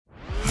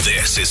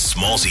This is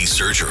Smallzy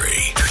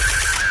Surgery.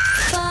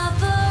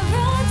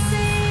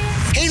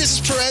 Hey, this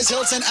is Perez,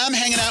 Hilton. I'm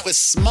hanging out with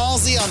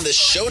Smallzy on the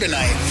show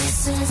tonight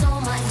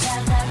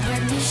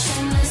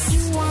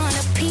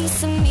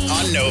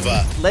on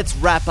Nova. Let's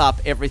wrap up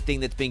everything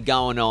that's been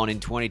going on in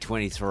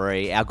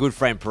 2023. Our good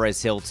friend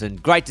Perez Hilton.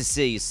 Great to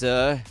see you,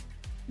 sir.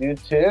 You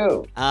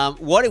too.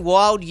 What a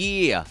wild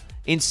year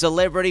in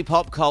celebrity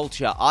pop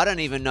culture. I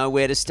don't even know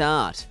where to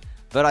start,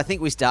 but I think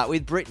we start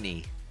with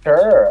Britney.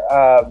 Sure.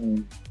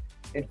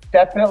 It's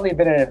definitely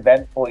been an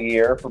eventful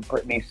year for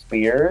Britney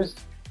Spears.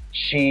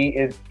 She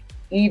is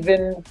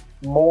even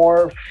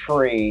more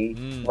free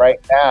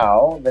right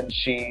now than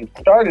she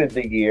started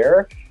the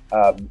year.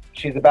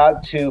 She's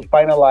about to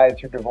finalize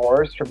her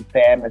divorce from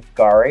Sam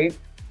Asghari.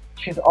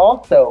 She's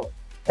also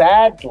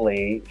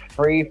sadly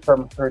free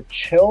from her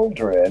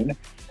children.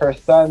 Her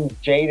sons,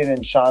 Jaden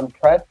and Sean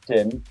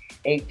Preston,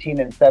 18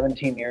 and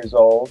 17 years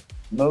old,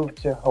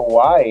 moved to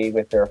Hawaii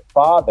with their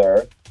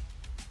father.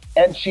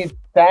 And she's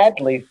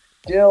sadly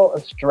still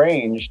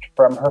estranged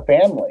from her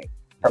family.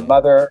 Her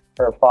mother,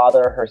 her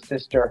father, her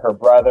sister, her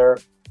brother.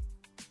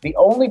 The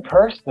only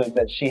person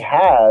that she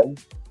has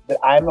that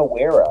I'm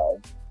aware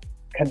of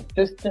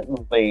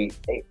consistently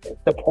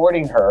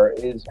supporting her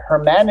is her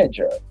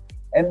manager.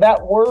 And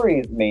that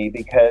worries me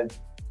because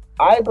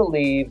I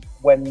believe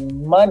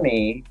when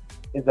money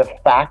is a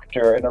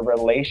factor in a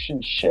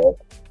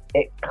relationship,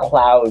 it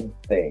clouds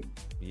things.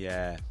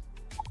 Yeah.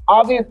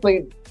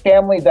 Obviously,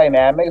 family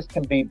dynamics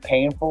can be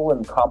painful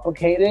and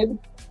complicated,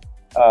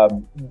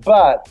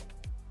 but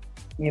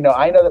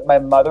I know that my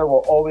mother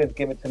will always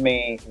give it to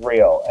me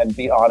real and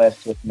be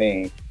honest with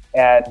me.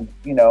 And,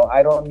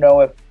 I don't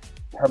know if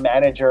her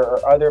manager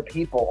or other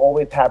people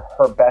always have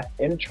her best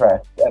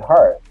interests at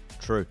heart.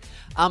 True.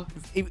 I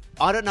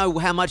don't know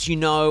how much you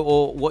know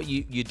or what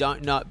you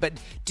don't know, but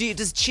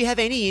does she have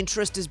any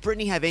interest? Does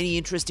Britney have any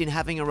interest in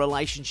having a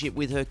relationship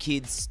with her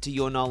kids, to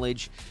your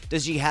knowledge?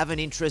 Does she have an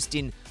interest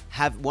in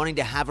wanting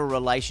to have a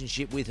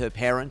relationship with her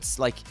parents?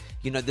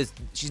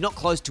 She's not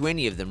close to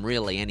any of them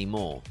really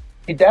anymore.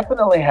 She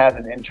definitely has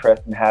an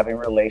interest in having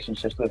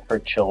relationships with her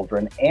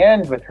children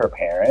and with her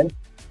parents,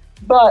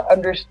 but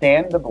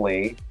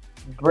understandably,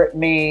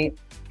 Britney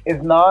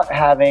is not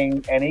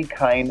having any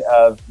kind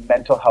of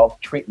mental health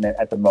treatment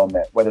at the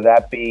moment, whether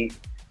that be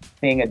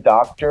seeing a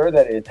doctor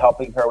that is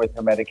helping her with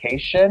her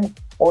medication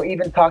or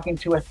even talking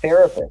to a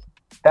therapist.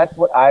 That's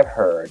what I've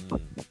heard.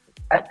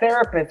 A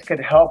therapist could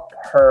help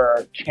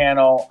her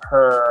channel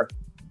her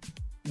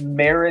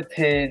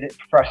merited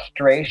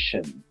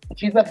frustration.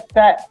 She's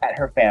upset at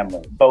her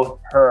family, both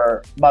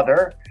her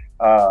mother,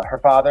 her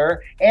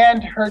father,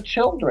 and her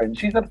children.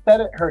 She's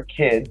upset at her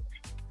kids.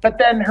 But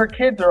then her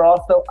kids are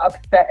also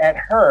upset at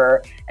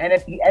her. And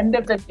at the end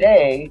of the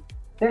day,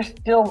 they're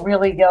still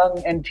really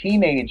young and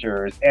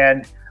teenagers.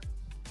 And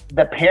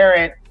the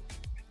parent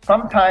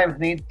sometimes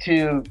needs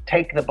to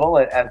take the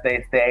bullet, as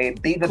they say,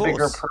 be the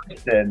bigger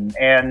person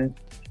and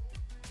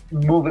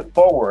move it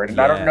forward.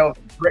 And I don't know if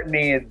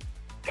Britney is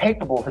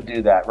capable to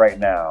do that right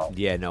now.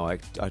 Yeah, no, I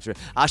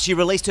she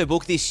released her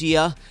book this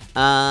year.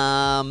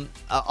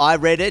 I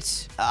read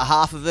it.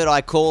 Half of it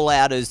I call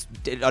out as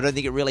I don't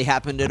think it really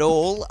happened at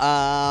all.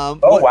 Wow,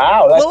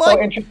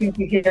 that's interesting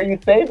to hear you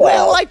say that.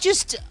 Well,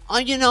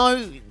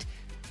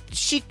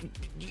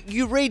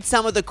 you read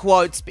some of the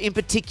quotes, in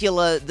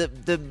particular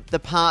the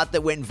part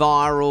that went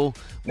viral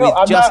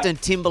with Justin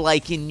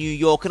Timberlake in New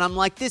York, and I'm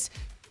like,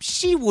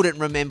 she wouldn't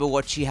remember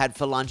what she had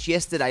for lunch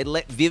yesterday,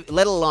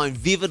 let alone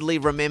vividly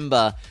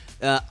remember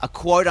a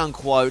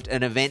quote-unquote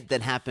an event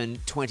that happened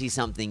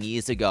 20-something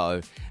years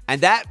ago. And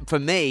that, for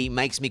me,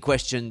 makes me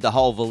question the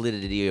whole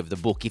validity of the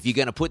book. If you're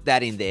going to put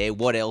that in there,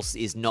 what else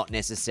is not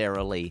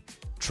necessarily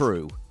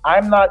true?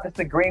 I'm not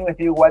disagreeing with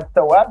you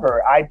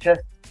whatsoever. I just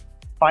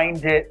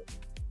find it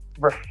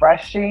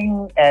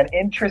refreshing and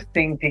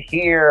interesting to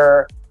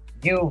hear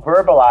you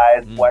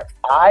verbalize what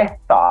I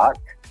thought,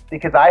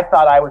 because I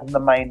thought I was in the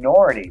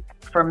minority.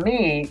 For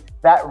me,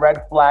 that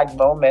red flag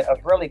moment of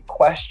really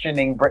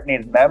questioning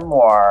Britney's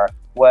memoir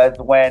was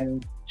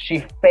when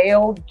she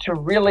failed to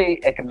really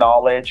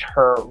acknowledge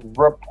her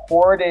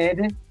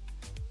reported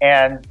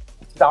and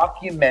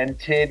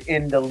documented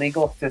in the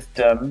legal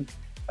system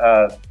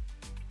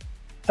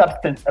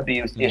substance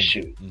abuse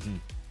issues.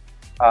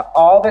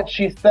 All that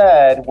she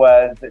said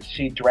was that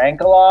she drank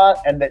a lot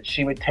and that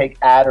she would take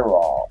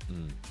Adderall.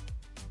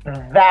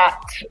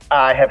 That,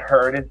 I have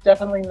heard, is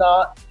definitely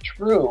not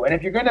true. And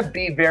if you're going to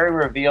be very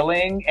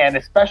revealing, and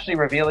especially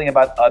revealing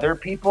about other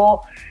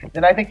people,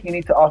 then I think you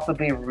need to also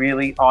be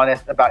really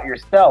honest about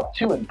yourself,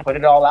 too, and put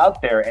it all out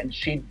there. And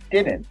she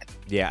didn't.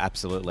 Yeah,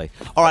 absolutely.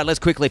 All right, let's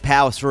quickly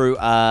power through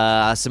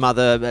some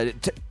other...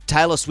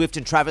 Taylor Swift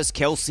and Travis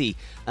Kelce.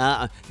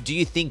 Do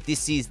you think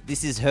this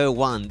is her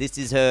one? This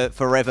is her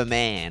forever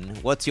man?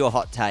 What's your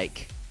hot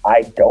take?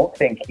 I don't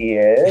think he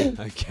is.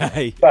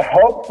 Okay. But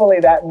hopefully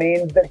that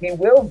means that he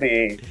will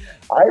be.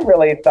 I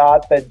really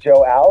thought that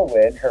Joe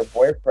Alwyn, her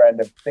boyfriend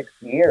of 6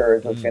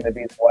 years, was going to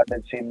be the one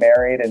that she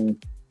married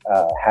and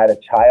had a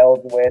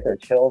child with or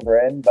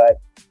children. But,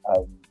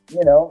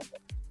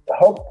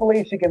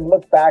 hopefully she can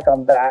look back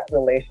on that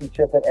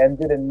relationship that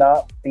ended and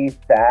not be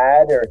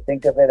sad or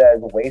think of it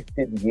as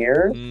wasted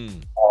years.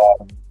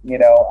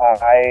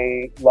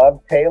 I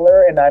love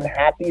Taylor, and I'm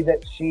happy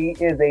that she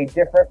is a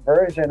different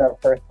version of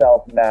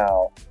herself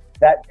now.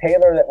 That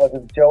Taylor that was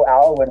with Joe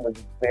Alwyn was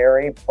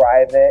very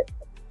private,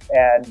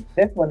 and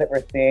this one that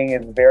we're seeing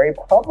is very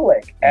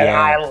public. And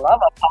I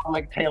love a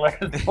public Taylor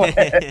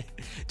Swift.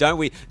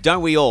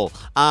 Don't we all?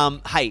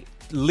 Hey,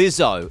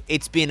 Lizzo,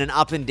 it's been an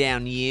up and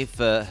down year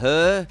for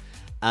her.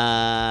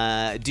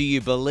 Do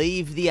you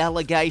believe the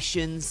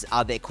allegations?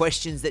 Are there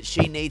questions that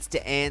she needs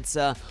to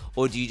answer?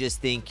 Or do you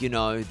just think,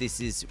 this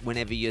is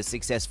whenever you're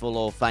successful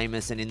or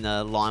famous and in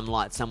the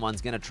limelight,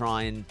 someone's going to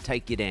try and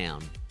take you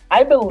down?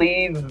 I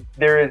believe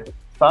there is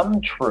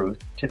some truth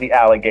to the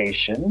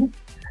allegations.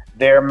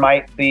 There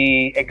might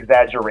be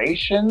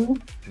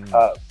exaggeration,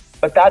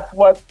 but that's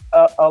what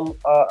a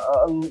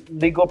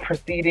legal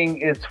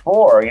proceeding is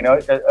for.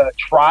 A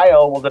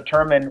trial will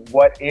determine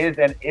what is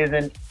and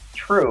isn't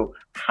true.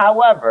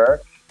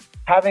 However,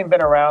 having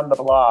been around the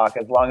block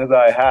as long as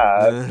I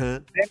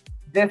have,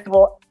 this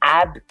will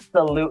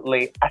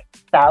absolutely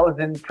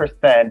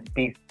 1,000%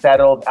 be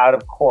settled out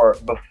of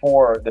court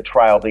before the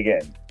trial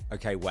begins.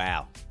 Okay,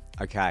 wow.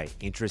 Okay,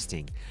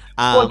 interesting.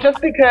 Well,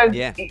 just because,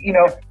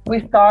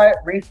 we saw it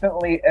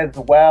recently as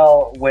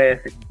well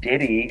with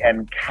Diddy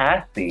and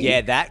Cassie.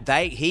 Yeah,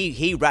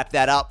 he wrapped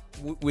that up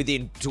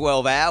within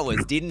 12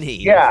 hours, didn't he?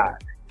 Yeah.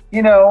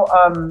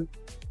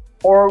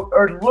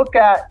 Or look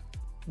at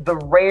the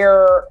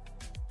rare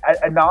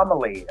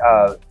anomaly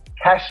of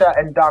Kesha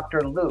and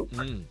Dr. Luke.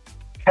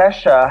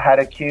 Kesha had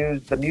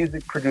accused the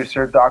music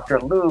producer, Dr.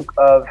 Luke,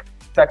 of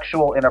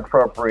sexual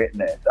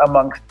inappropriateness,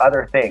 amongst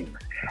other things.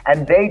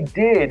 And they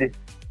did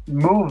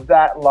move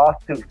that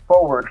lawsuit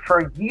forward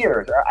for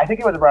years. I think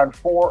it was around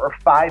 4 or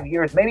 5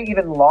 years, maybe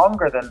even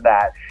longer than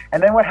that.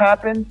 And then what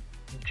happened?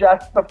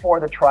 Just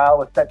before the trial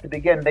was set to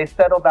begin, they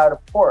settled out of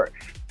court.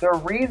 The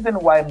reason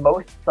why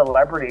most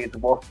celebrities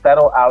will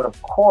settle out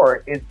of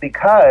court is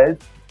because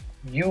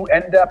you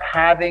end up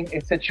having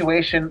a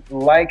situation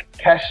like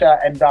Kesha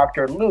and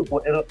Dr. Luke.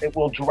 It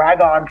will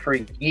drag on for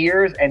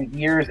years and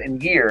years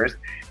and years.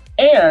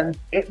 And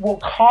it will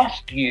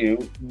cost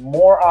you,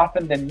 more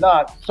often than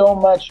not, so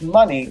much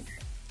money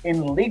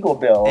in legal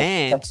bills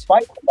to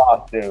fight the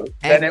lawsuit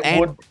than it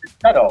would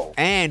settle.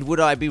 And would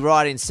I be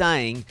right in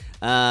saying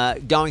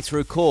going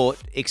through court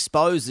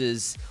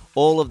exposes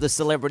all of the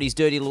celebrities'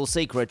 dirty little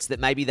secrets that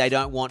maybe they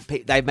don't want?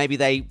 Maybe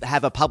they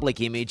have a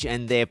public image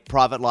and their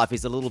private life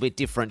is a little bit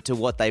different to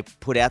what they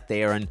put out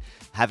there, and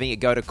having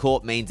it go to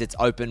court means it's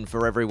open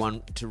for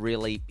everyone to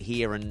really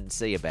hear and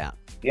see about.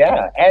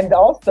 Yeah, and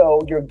also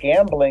you're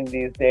gambling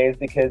these days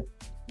because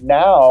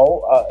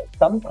now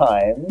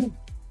sometimes,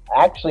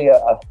 actually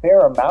a fair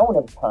amount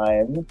of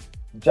times,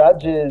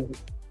 judges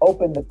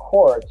open the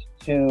court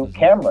to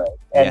cameras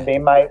and they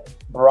might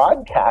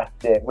broadcast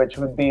it, which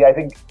would be, I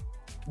think,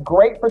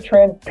 great for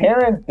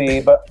transparency,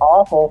 but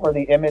awful for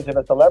the image of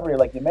a celebrity,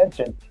 like you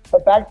mentioned.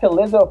 But back to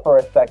Lizzo for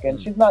a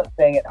second. She's not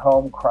staying at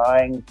home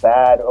crying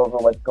sad over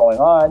what's going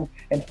on.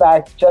 In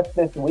fact, just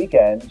this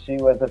weekend, she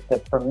was at the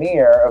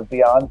premiere of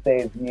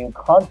Beyonce's new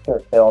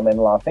concert film in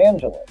Los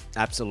Angeles.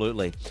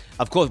 Absolutely.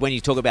 Of course, when you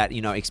talk about,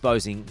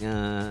 exposing,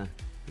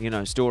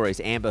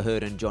 stories, Amber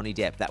Heard and Johnny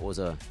Depp, that was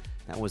a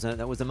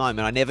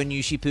moment. I never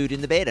knew she pooed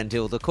in the bed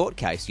until the court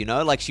case,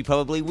 like she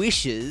probably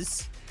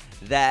wishes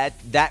that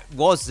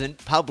wasn't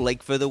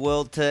public for the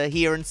world to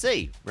hear and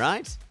see,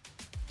 right?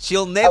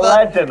 She'll never...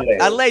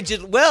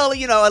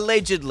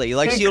 Allegedly.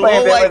 Like, she'll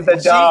always... It was the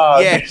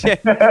dog.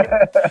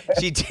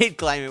 She did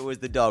claim it was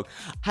the dog.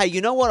 Hey, you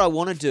know what I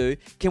want to do?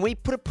 Can we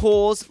put a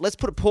pause? Let's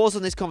put a pause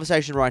on this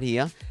conversation right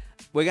here.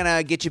 We're going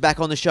to get you back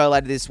on the show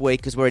later this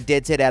week because we're a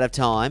dead set out of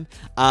time.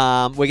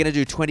 We're going to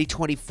do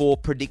 2024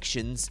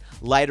 predictions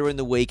later in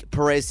the week.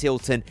 Perez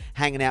Hilton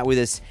hanging out with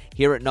us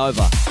here at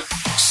Nova.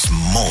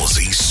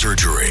 Smallzy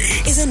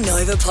Surgery is a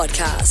Nova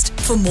podcast.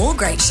 For more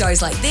great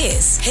shows like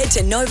this, head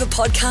to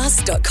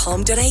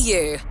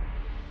novapodcast.com.au.